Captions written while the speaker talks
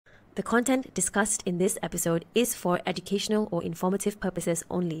The content discussed in this episode is for educational or informative purposes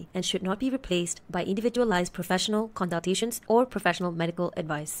only and should not be replaced by individualized professional consultations or professional medical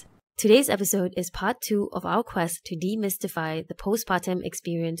advice. Today's episode is part 2 of our quest to demystify the postpartum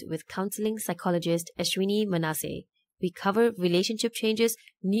experience with counselling psychologist Ashwinni Manasseh. We cover relationship changes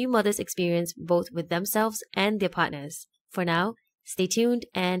new mothers experience both with themselves and their partners. For now, stay tuned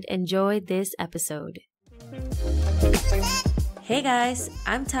and enjoy this episode. Hey guys,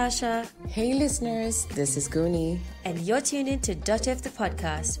 I'm Tasha. Hey listeners, this is Goonie. And you're tuned in to Detoriating, the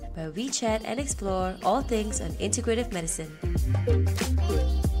podcast, where we chat and explore all things on integrative medicine.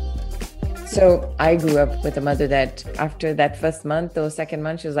 So I grew up with a mother that after that first month or second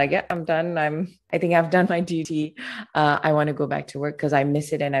month, she was like, yeah, I'm done. I think I've done my duty. I want to go back to work because I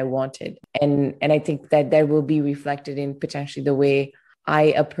miss it and I want it. And I think that will be reflected in potentially the way I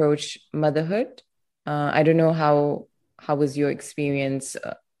approach motherhood. I don't know how was your experience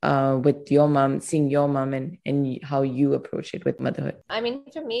with your mom, seeing your mom and how you approach it with motherhood? I mean,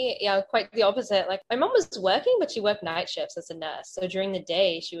 for me, yeah, quite the opposite. Like my mom was working, but she worked night shifts as a nurse. So during the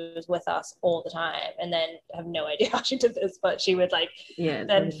day, she was with us all the time. And then I have no idea how she did this, but she would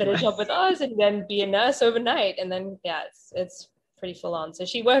then finish up with us and then be a nurse overnight. And then, it's pretty full on. So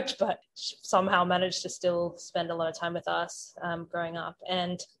she worked, but she somehow managed to still spend a lot of time with us growing up.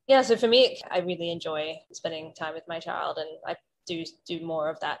 And yeah, so for me, I really enjoy spending time with my child, and I do more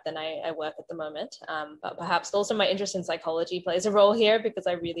of that than I work at the moment. But perhaps also my interest in psychology plays a role here because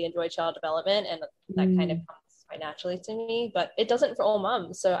I really enjoy child development, and that kind of comes quite naturally to me, but it doesn't for all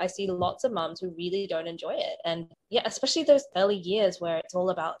mums. So I see lots of mums who really don't enjoy it. And yeah, especially those early years where it's all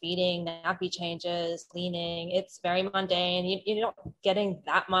about feeding, nappy changes, cleaning. It's very mundane. You're not getting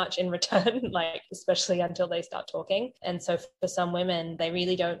that much in return, like especially until they start talking. And so for some women, they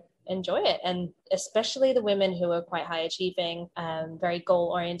really don't enjoy it. And especially the women who are quite high achieving, very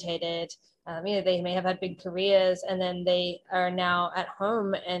goal orientated, they may have had big careers, and then they are now at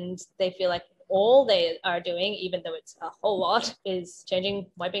home and they feel like all they are doing, even though it's a whole lot, is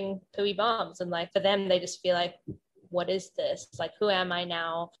wiping pooey bums. And like for them, they just feel like, what is this? Like, who am I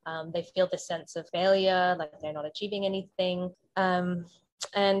now? They feel this sense of failure, like they're not achieving anything.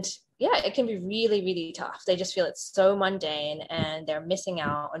 And yeah, it can be really, really tough. They just feel it's so mundane and they're missing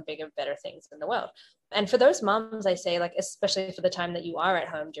out on bigger, better things in the world. And for those moms, I say, like, especially for the time that you are at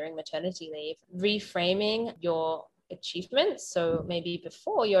home during maternity leave, reframing your achievements. So maybe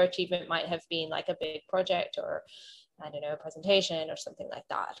before, your achievement might have been like a big project or a presentation or something like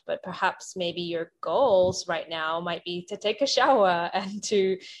that. But perhaps maybe your goals right now might be to take a shower and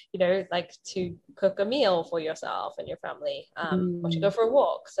to cook a meal for yourself and your family, or to go for a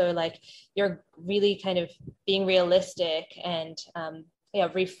walk. So like you're really kind of being realistic and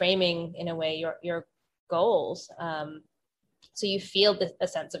reframing in a way your goals. So you feel a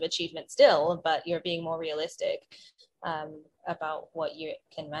sense of achievement still, but you're being more realistic about what you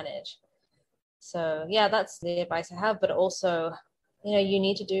can manage. So yeah, that's the advice I have. But also, you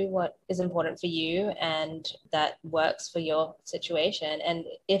need to do what is important for you and that works for your situation. And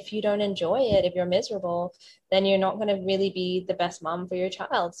if you don't enjoy it, if you're miserable, then you're not going to really be the best mom for your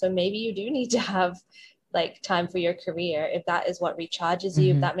child. So maybe you do need to have like time for your career. If that is what recharges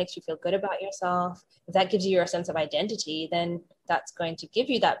you, if that makes you feel good about yourself, if that gives you your sense of identity, then that's going to give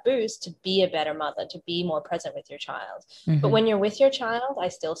you that boost to be a better mother, to be more present with your child. But when you're with your child, I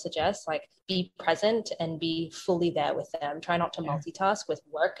still suggest like be present and be fully there with them. Try not to multitask with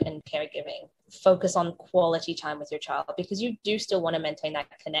work and caregiving. Focus on quality time with your child, because you do still want to maintain that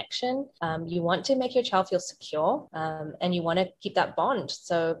connection. You want to make your child feel secure, and you want to keep that bond.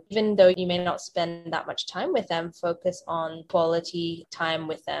 So even though you may not spend that much time with them, focus on quality time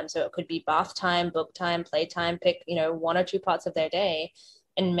with them. So it could be bath time, book time, playtime. Pick, 1 or 2 parts of their day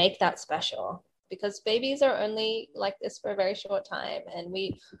and make that special, because babies are only like this for a very short time. And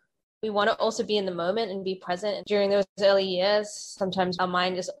we want to also be in the moment and be present during those early years. Sometimes our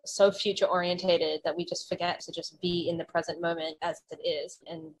mind is so future orientated that we just forget to just be in the present moment as it is.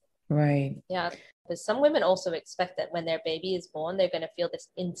 And right. Yeah, because some women also expect that when their baby is born, they're going to feel this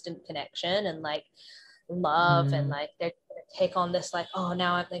instant connection and like love, and like they're going to take on this like, oh,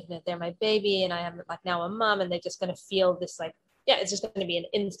 now I'm like, they're my baby and I am like now a mom, and they're just going to feel this like, yeah, it's just going to be an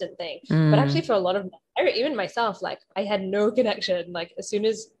instant thing. But actually for a lot of, even myself, like I had no connection. Like as soon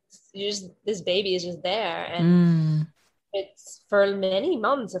as this baby is just there, and it's for many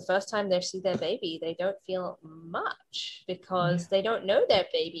moms the first time they see their baby, they don't feel much because they don't know their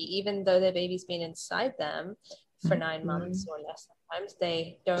baby, even though their baby's been inside them for 9 months or less. Sometimes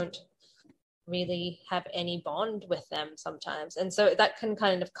they don't really have any bond with them sometimes. And so that can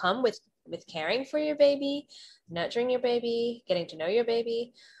kind of come with caring for your baby, nurturing your baby, getting to know your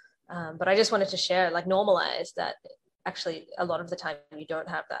baby. But I just wanted to share, like, normalize that actually a lot of the time you don't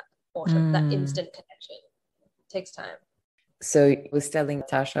have that that instant connection. It takes time. So I was telling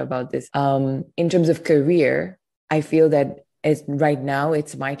Tasha about this. In terms of career, I feel that right now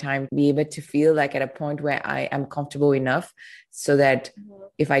it's my time to be able to feel like at a point where I am comfortable enough so that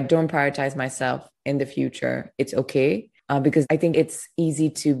if I don't prioritize myself in the future, it's okay. Because I think it's easy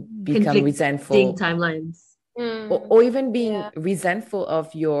to become resentful. Timelines. Or even being resentful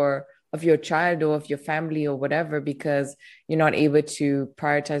of your child or of your family or whatever, because you're not able to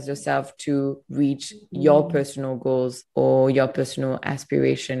prioritize yourself to reach your personal goals or your personal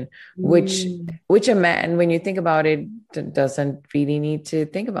aspiration, which a man, when you think about it, doesn't really need to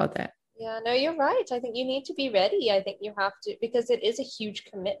think about that. Yeah, no, you're right. I think you need to be ready. I think you have to, because it is a huge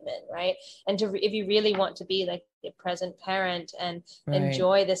commitment, right? And if you really want to be like a present parent and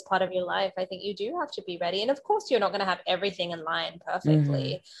enjoy this part of your life, I think you do have to be ready. And of course, you're not going to have everything in line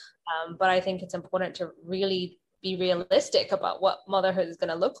perfectly. But I think it's important to really be realistic about what motherhood is going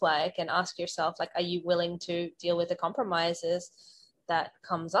to look like, and ask yourself, like, are you willing to deal with the compromises that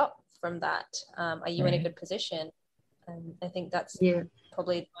comes up from that? Are you in a good position? And I think that's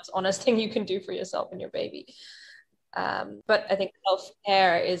probably the most honest thing you can do for yourself and your baby. But I think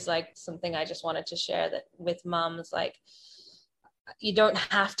self-care is like something I just wanted to share that with moms, like, you don't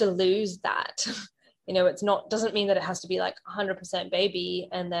have to lose that. You know, it's not, doesn't mean that it has to be like 100% baby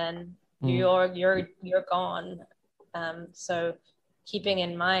and then you're gone. So keeping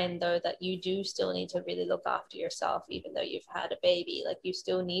in mind though that you do still need to really look after yourself, even though you've had a baby. Like, you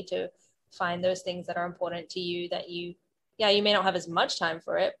still need to find those things that are important to you, that you may not have as much time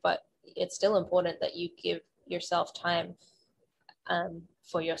for it, but it's still important that you give yourself time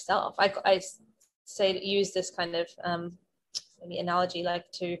for yourself. I say, use this kind of maybe analogy,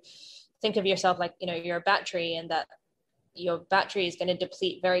 like to think of yourself like, you know, you're a battery, and that your battery is going to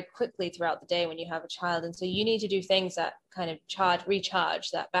deplete very quickly throughout the day when you have a child. And so you need to do things that kind of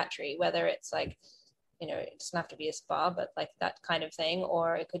recharge that battery, whether it's like, you know, it doesn't have to be a spa, but like that kind of thing.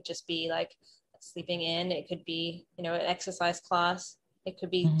 Or it could just be like sleeping in. It could be, you know, an exercise class. It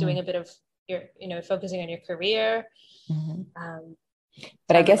could be doing a bit of your, you know, focusing on your career.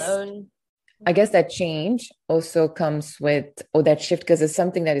 But I guess that change also comes with, or that shift, because it's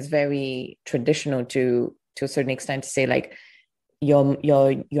something that is very traditional to a certain extent, to say like, you're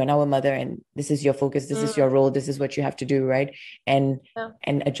now a mother and this is your focus, this is your role, this is what you have to do, right? And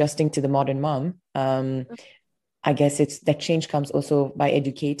adjusting to the modern mom, I guess it's that change comes also by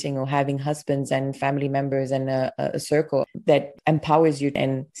educating or having husbands and family members and a circle that empowers you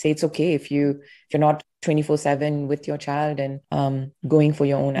and say it's okay if you're not 24/7 with your child and going for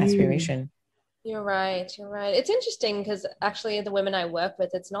your own aspiration. You're right. It's interesting because actually the women I work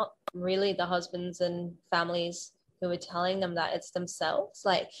with, it's not really the husbands and families who are telling them that, it's themselves.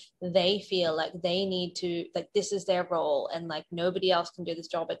 Like, they feel like they need to, like, this is their role and like nobody else can do this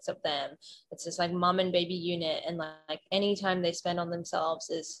job except them. It's just like mom and baby unit, and like any time they spend on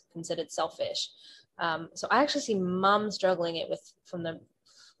themselves is considered selfish. So I actually see moms struggling it from the,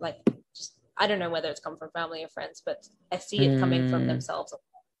 like, just, I don't know whether it's come from family or friends, but I see it coming from themselves.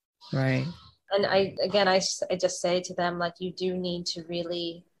 Right. And I just say to them, like, you do need to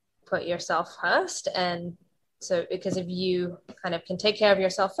really put yourself first. And so, because if you kind of can take care of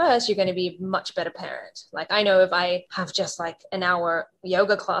yourself first, you're going to be a much better parent. Like, I know if I have just like an hour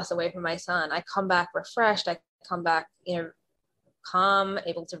yoga class away from my son, I come back refreshed. I come back, you know, calm,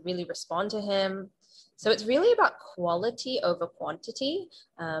 able to really respond to him. So it's really about quality over quantity,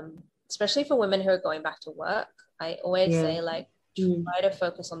 especially for women who are going back to work. I always say, like, try to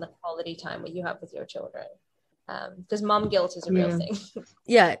focus on the quality time that you have with your children, because mom guilt is a real thing.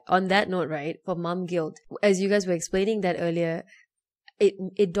 Yeah, on that note, right, for mom guilt, as you guys were explaining that earlier,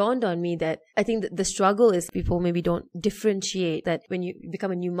 it dawned on me that I think that the struggle is people maybe don't differentiate that when you become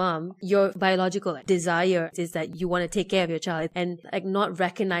a new mom, your biological desire is that you want to take care of your child, and like not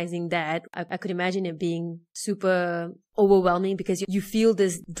recognizing that, I could imagine it being super overwhelming because you feel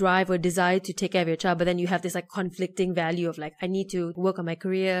this drive or desire to take care of your child, but then you have this like conflicting value of like, I need to work on my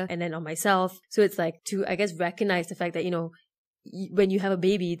career and then on myself. So it's like to, I guess, recognize the fact that, you know, when you have a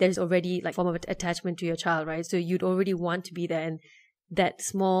baby, there's already like form of attachment to your child, right? So you'd already want to be there, and that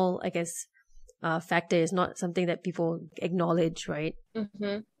small, I guess, factor is not something that people acknowledge, right?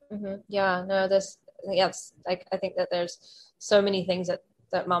 Yeah, no, yes, like, I think that there's so many things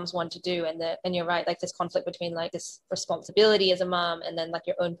that moms want to do, and you're right, like this conflict between like this responsibility as a mom and then like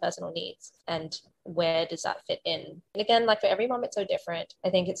your own personal needs, and where does that fit in? And again, like for every mom, it's so different. I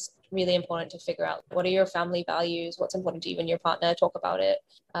think it's really important to figure out what are your family values, what's important to you and your partner, talk about it.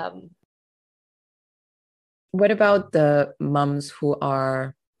 What about the moms who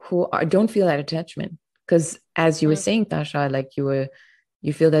who don't feel that attachment. Because as you were saying, Tasha, like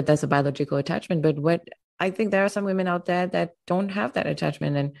you feel that that's a biological attachment, but what I think there are some women out there that don't have that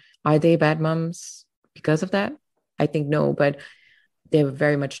attachment. And are they bad moms because of that? I think no, but they're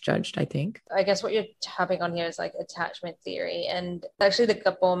very much judged, I think. I guess what you're tapping on here is like attachment theory. And actually the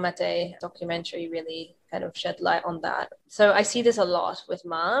Gabon Mate documentary really kind of shed light on that. So I see this a lot with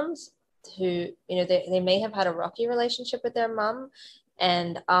moms who, you know, they may have had a rocky relationship with their mom.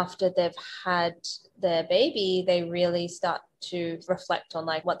 And after they've had their baby, they really start to reflect on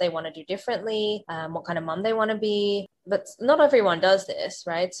like what they want to do differently, what kind of mom they want to be. But not everyone does this,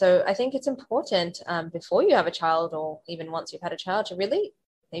 right? So I think it's important before you have a child, or even once you've had a child, to really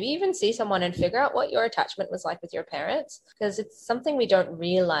maybe even see someone and figure out what your attachment was like with your parents, because it's something we don't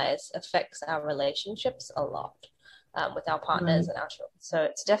realize affects our relationships a lot. With our partners and our children. So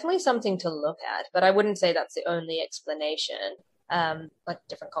it's definitely something to look at, but I wouldn't say that's the only explanation. Like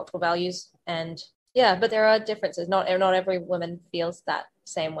different cultural values, and yeah, but there are differences. Not every woman feels that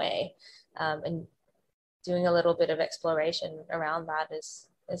same way, and doing a little bit of exploration around that is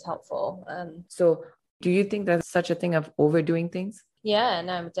helpful. So do you think there's such a thing of overdoing things? Yeah,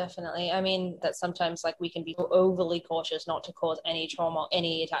 no, definitely. I mean, that sometimes like we can be overly cautious not to cause any trauma,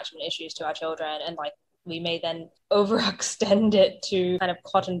 any attachment issues to our children, and like we may then overextend it to kind of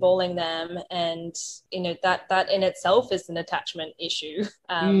cotton balling them. And, you know, that in itself is an attachment issue.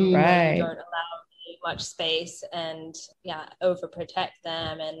 Right. When you don't allow much space and overprotect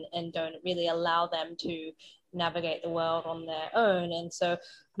them and don't really allow them to navigate the world on their own. And so,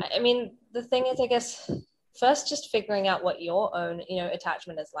 I mean, the thing is, I guess, first, just figuring out what your own, you know,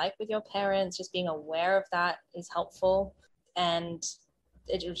 attachment is like with your parents, just being aware of that is helpful. And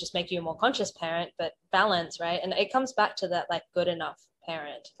it will just make you a more conscious parent, but balance, right? And it comes back to that, like, good enough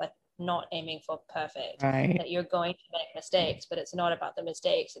parent, like not aiming for perfect, right? That you're going to make mistakes, but it's not about the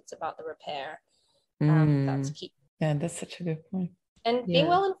mistakes, it's about the repair. That's key. Yeah, that's such a good point. And being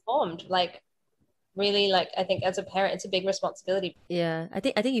well informed, like, really, like, I think as a parent, it's a big responsibility. Yeah, I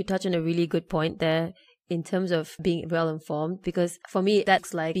think you touched on a really good point there in terms of being well informed, because for me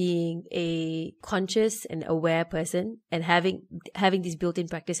that's like being a conscious and aware person and having these built-in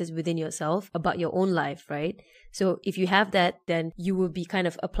practices within yourself about your own life, right? So if you have that, then you will be kind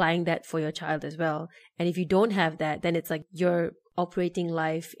of applying that for your child as well. And if you don't have that, then it's like you're operating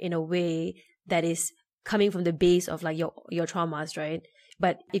life in a way that is coming from the base of like your traumas, right?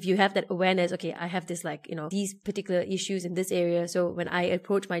 But if you have that awareness, okay, I have this, like, you know, these particular issues in this area. So when I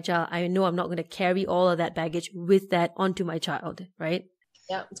approach my child, I know I'm not going to carry all of that baggage with that onto my child, right?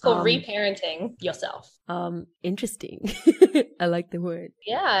 Yeah, it's called reparenting yourself. Interesting. I like the word.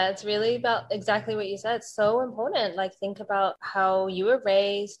 Yeah, it's really about exactly what you said. It's so important. Like, think about how you were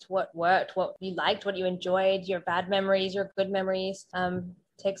raised, what worked, what you liked, what you enjoyed, your bad memories, your good memories.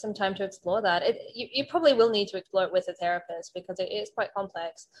 Take some time to explore that. You probably will need to explore it with a therapist because it is quite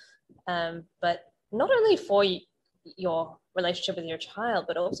complex. But not only for your relationship with your child,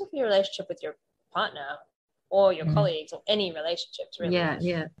 but also for your relationship with your partner or your colleagues or any relationships, really.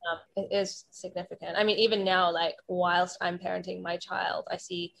 Yeah. It is significant. I mean, even now, like, whilst I'm parenting my child, I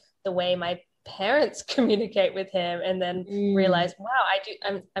see the way my parents communicate with him and then realize,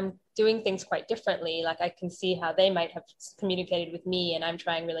 wow, I'm doing things quite differently. Like, I can see how they might have communicated with me, and I'm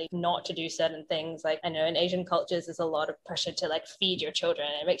trying really not to do certain things. Like, I know in Asian cultures there's a lot of pressure to like feed your children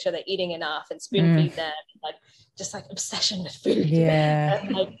and make sure they're eating enough and spoon feed them, like just like obsession with food.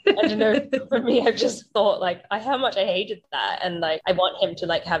 And, like, I don't know, for me, I've just thought like how much I hated that, and like I want him to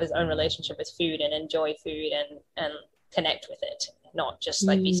like have his own relationship with food and enjoy food and connect with it, not just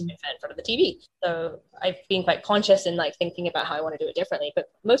like be spoon-fed in front of the TV. So I've been quite conscious in like thinking about how I want to do it differently, but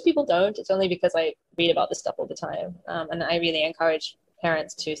most people don't. It's only because I read about this stuff all the time. And I really encourage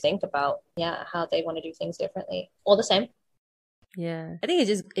parents to think about, how they want to do things differently or the same. Yeah. I think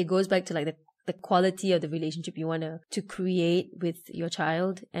it goes back to like the quality of the relationship you want to create with your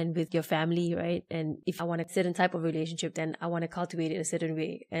child and with your family, right? And if I want a certain type of relationship, then I want to cultivate it a certain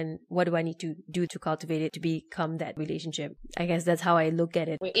way. And what do I need to do to cultivate it to become that relationship? I guess that's how I look at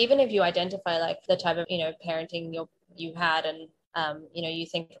it. Even if you identify like the type of, parenting you had and you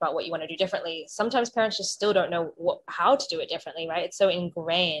think about what you want to do differently. Sometimes parents just still don't know how to do it differently, right? It's so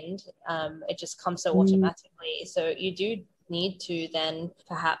ingrained. It just comes so automatically. So you do need to then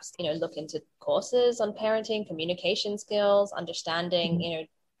perhaps, look into courses on parenting, communication skills, understanding,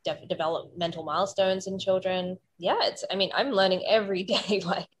 developmental milestones in children. Yeah, I'm learning every day,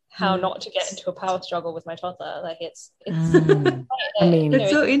 like how not to get into a power struggle with my toddler. Like it's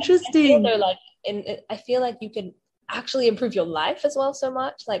it's so interesting. I feel like you can actually improve your life as well so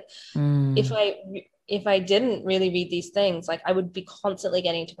much. Like if if I didn't really read these things, like I would be constantly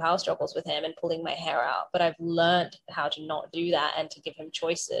getting into power struggles with him and pulling my hair out. But I've learned how to not do that and to give him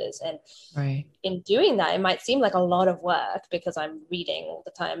choices. And in doing that, it might seem like a lot of work because I'm reading all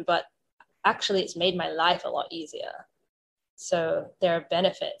the time, but actually it's made my life a lot easier. So there are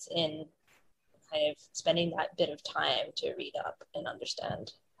benefits in kind of spending that bit of time to read up and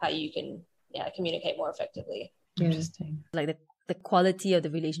understand how you can communicate more effectively. Interesting. Like the quality of the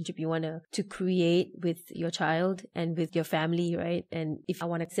relationship you want to create with your child and with your family, right? And if I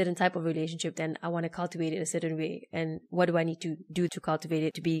want a certain type of relationship, then I want to cultivate it a certain way. And what do I need to do to cultivate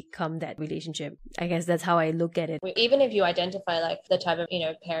it to become that relationship? I guess that's how I look at it. Even if you identify like the type of,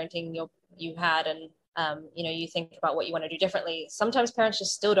 parenting you had and you think about what you want to do differently. Sometimes parents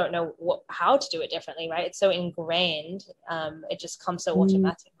just still don't know how to do it differently, right? It's so ingrained. It just comes so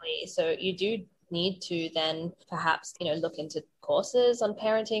automatically. So you do need to then perhaps, look into courses on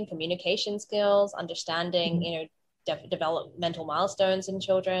parenting, communication skills, understanding, developmental milestones in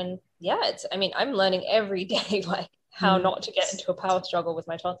children. Yeah, I'm learning every day, like how not to get into a power struggle with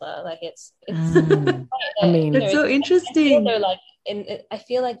my toddler. Like it's it's so interesting. I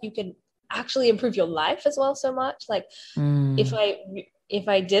feel like you can actually improve your life as well so much. Like if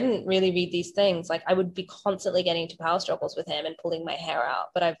I didn't really read these things, like I would be constantly getting into power struggles with him and pulling my hair out.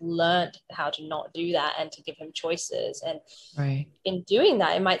 But I've learned how to not do that and to give him choices. And in doing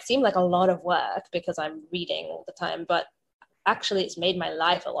that, it might seem like a lot of work because I'm reading all the time, but actually it's made my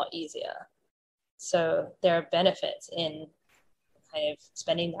life a lot easier. So there are benefits in kind of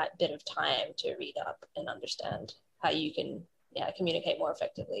spending that bit of time to read up and understand how you can communicate more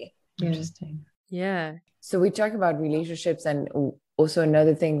effectively. Interesting. Yeah. So we talk about relationships, and also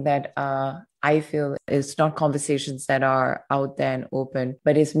another thing that I feel is not conversations that are out there and open,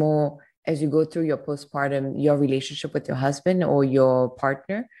 but it's more as you go through your postpartum, your relationship with your husband or your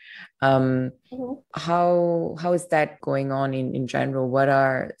partner. How is that going on in general? What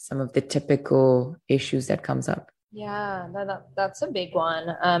are some of the typical issues that comes up? Yeah, that's a big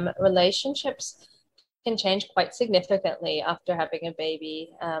one. Relationships can change quite significantly after having a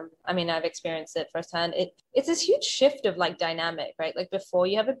baby. I've experienced it firsthand. It's this huge shift of like dynamic, right? Like before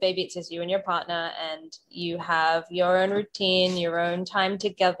you have a baby, it's just you and your partner, and you have your own routine, your own time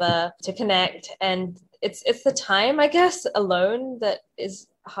together to connect. And it's the time, I guess, alone that is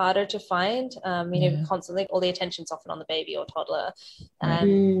harder to find. Constantly all the attention's often on the baby or toddler.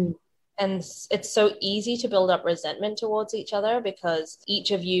 And it's so easy to build up resentment towards each other because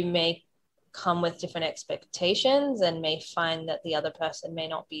each of you may come with different expectations and may find that the other person may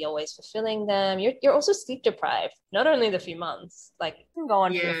not be always fulfilling them. You're also sleep deprived, not only the few months, like it can go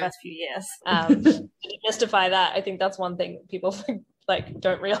on for the first few years. To demystify that, I think that's one thing people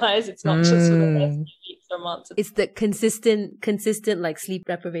don't realize. It's not just for the first few weeks or months. It's the consistent like sleep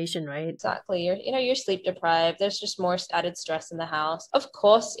deprivation, right? Exactly. You're sleep deprived. There's just more added stress in the house. Of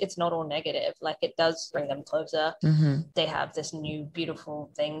course, it's not all negative. Like it does bring them closer. They have this new beautiful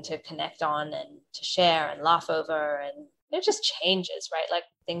thing to connect on and to share and laugh over, and it just changes, right? Like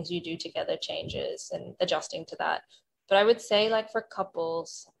things you do together changes and adjusting to that. But I would say like for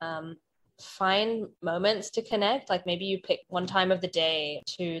couples, find moments to connect. Like maybe you pick one time of the day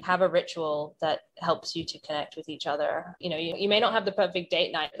to have a ritual that helps you to connect with each other. You may not have the perfect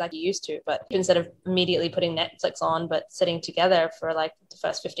date night like you used to, but instead of immediately putting Netflix on, but sitting together for like the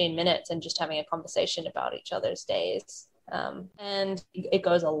first 15 minutes and just having a conversation about each other's days. And it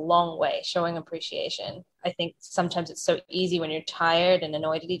goes a long way, showing appreciation. I think sometimes it's so easy when you're tired and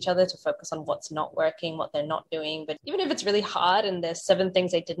annoyed at each other to focus on what's not working, what they're not doing. But even if it's really hard and there's 7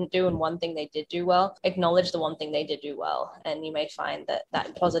 things they didn't do and 1 thing they did do well, acknowledge the 1 thing they did do well. And you may find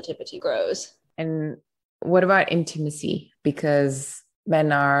that positivity grows. And what about intimacy? Because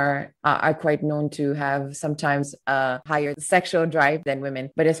men are quite known to have sometimes a higher sexual drive than women,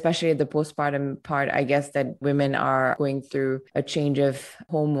 but especially the postpartum part, I guess that women are going through a change of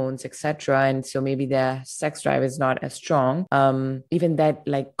hormones, etc. And so maybe their sex drive is not as strong. Even that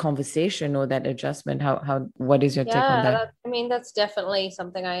like conversation or that adjustment, what is your take on that? That's definitely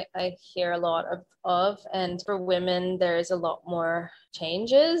something I hear a lot of. And for women, there's a lot more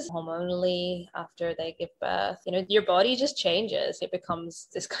changes hormonally after they give birth. Your body just changes. It becomes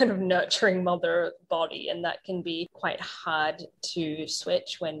this kind of nurturing mother body, and that can be quite hard to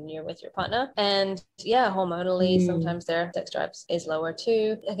switch when you're with your partner. And hormonally, sometimes their sex drive is lower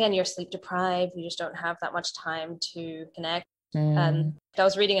too. Again, you're sleep deprived. You just don't have that much time to connect. I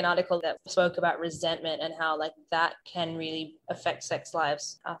was reading an article that spoke about resentment and how like that can really affect sex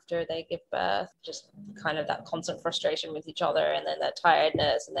lives after they give birth, just kind of that constant frustration with each other, and then that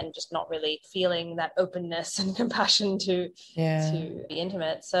tiredness, and then just not really feeling that openness and compassion to be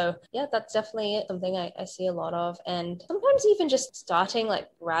intimate. So yeah, that's definitely something I see a lot of. And sometimes even just starting like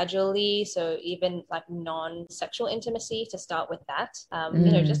gradually, so even like non-sexual intimacy, to start with that,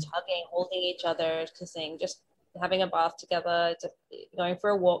 you know, just hugging, holding each other, kissing, just having a bath together, going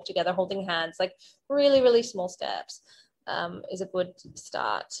for a walk together, holding hands, like really, really small steps is a good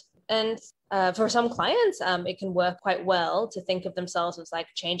start. And for some clients, it can work quite well to think of themselves as like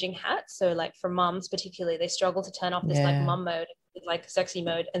changing hats. So like for moms particularly, they struggle to turn off this like mom mode, like sexy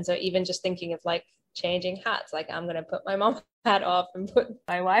mode. And so even just thinking of like changing hats, like I'm going to put my mom hat off and put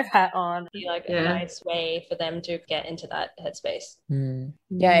my wife hat on, be like a nice way for them to get into that headspace.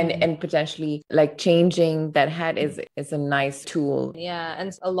 And potentially like changing that hat is a nice tool.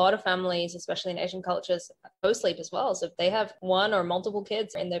 And a lot of families, especially in Asian cultures, co-sleep as well, so they have one or multiple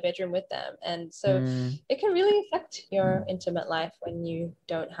kids in their bedroom with them, and so it can really affect your intimate life when you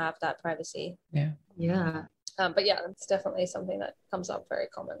don't have that privacy. But yeah, it's definitely something that comes up very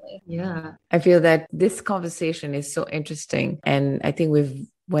commonly. I feel that this conversation is so interesting, and I think we've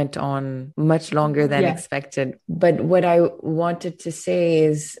went on much longer than expected. But what I wanted to say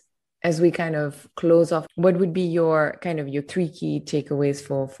is, as we kind of close off, what would be your three key takeaways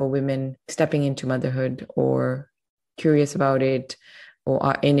for women stepping into motherhood or curious about it or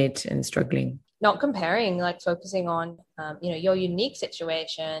are in it and struggling? Not comparing, like focusing on, you know, your unique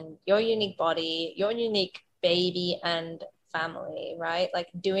situation, your unique body, your unique baby and family, right? Like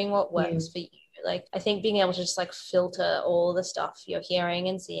doing what works for you. Like I think being able to just like filter all the stuff you're hearing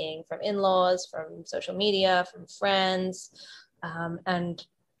and seeing from in-laws, from social media, from friends, and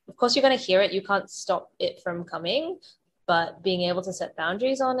of course you're going to hear it, you can't stop it from coming, but being able to set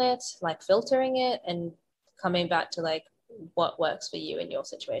boundaries on it, like filtering it and coming back to like what works for you in your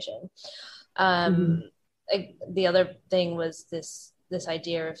situation. The other thing was this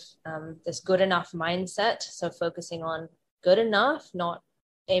idea of this good enough mindset. So focusing on good enough, not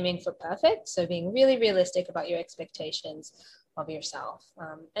aiming for perfect. So being really realistic about your expectations of yourself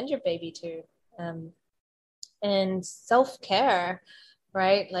and your baby too. And self-care,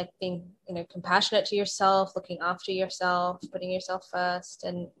 right? Like being, you know, compassionate to yourself, looking after yourself, putting yourself first.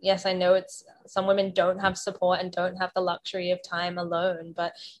 And yes, I know some women don't have support and don't have the luxury of time alone,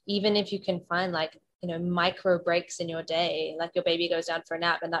 but even if you can find like, you know, micro breaks in your day, like your baby goes down for a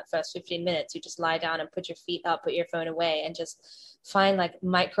nap and that first 15 minutes, you just lie down and put your feet up, put your phone away and just find like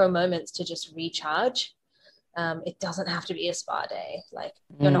micro moments to just recharge. It doesn't have to be a spa day. Like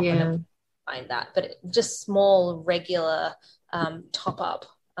you're not going to find that, but just small, regular top up,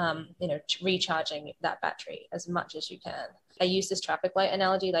 you know, recharging that battery as much as you can. I use this traffic light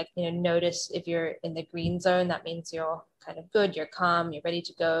analogy, like, you know, notice if you're in the green zone, that means you're kind of good, you're calm, you're ready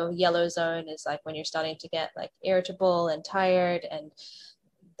to go. Yellow zone is like when you're starting to get like irritable and tired, and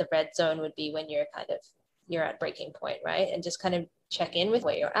the red zone would be when you're at breaking point, right? And just kind of check in with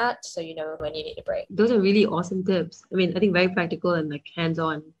where you're at so you know when you need a break. Those are really awesome tips. I mean, I think very practical and like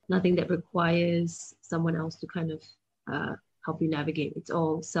hands-on, nothing that requires someone else to kind of help you navigate. It's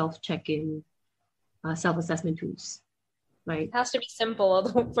all self-check-in, self-assessment tools, right? It has to be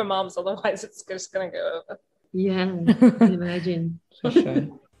simple for moms, otherwise it's just going to go over. Yeah, I can imagine. For sure.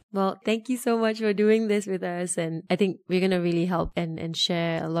 Well, thank you so much for doing this with us. And I think we're going to really help and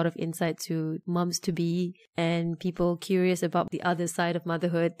share a lot of insight to moms-to-be and people curious about the other side of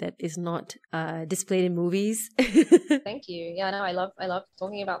motherhood that is not displayed in movies. Thank you. Yeah, no, I love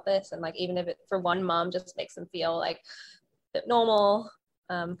talking about this. And like, even if it for one mom just makes them feel like normal,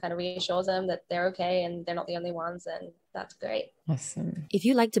 kind of reassures them that they're okay and they're not the only ones, and that's great. Awesome. If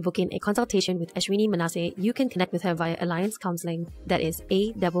you'd like to book in a consultation with Ashwinni Manasseh, you can connect with her via Alliance Counselling. That is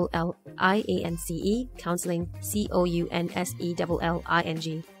ALLIANCE Counselling,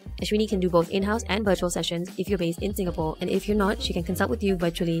 COUNSELLING. Ashwinni can do both in-house and virtual sessions if you're based in Singapore, and if you're not, she can consult with you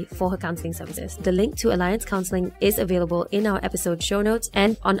virtually for her counselling services. The link to Alliance Counselling is available in our episode show notes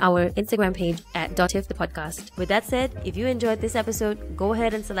and on our Instagram page at .if the podcast. With that said, if you enjoyed this episode, go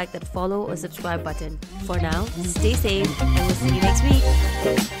ahead and select that follow or subscribe button. For now, stay safe and we'll see you next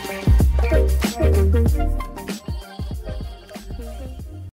week.